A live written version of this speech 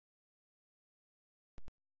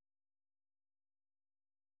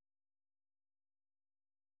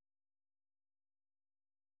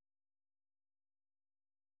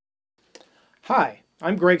Hi,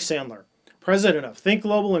 I'm Greg Sandler, president of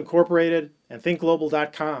ThinkGlobal Incorporated and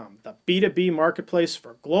ThinkGlobal.com, the B2B marketplace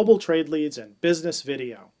for global trade leads and business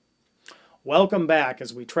video. Welcome back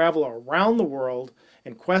as we travel around the world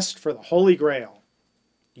in quest for the Holy Grail,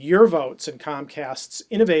 your votes in Comcast's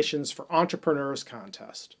Innovations for Entrepreneurs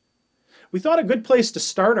contest. We thought a good place to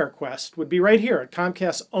start our quest would be right here at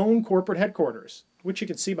Comcast's own corporate headquarters, which you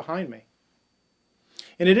can see behind me.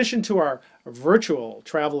 In addition to our virtual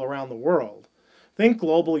travel around the world,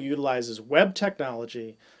 ThinkGlobal utilizes web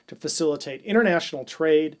technology to facilitate international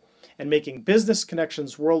trade and making business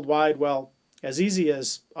connections worldwide, well, as easy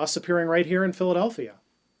as us appearing right here in Philadelphia.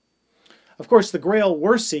 Of course, the grail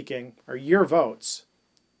we're seeking are your votes,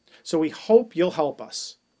 so we hope you'll help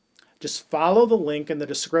us. Just follow the link in the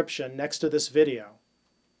description next to this video.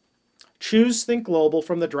 Choose ThinkGlobal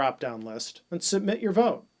from the drop-down list and submit your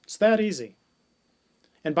vote. It's that easy.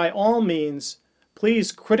 And by all means,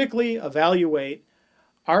 please critically evaluate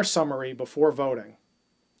our summary before voting.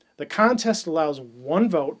 The contest allows one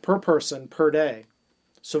vote per person per day.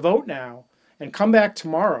 So vote now and come back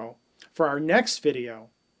tomorrow for our next video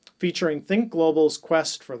featuring ThinkGlobal's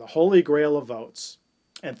quest for the Holy Grail of votes.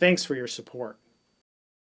 And thanks for your support.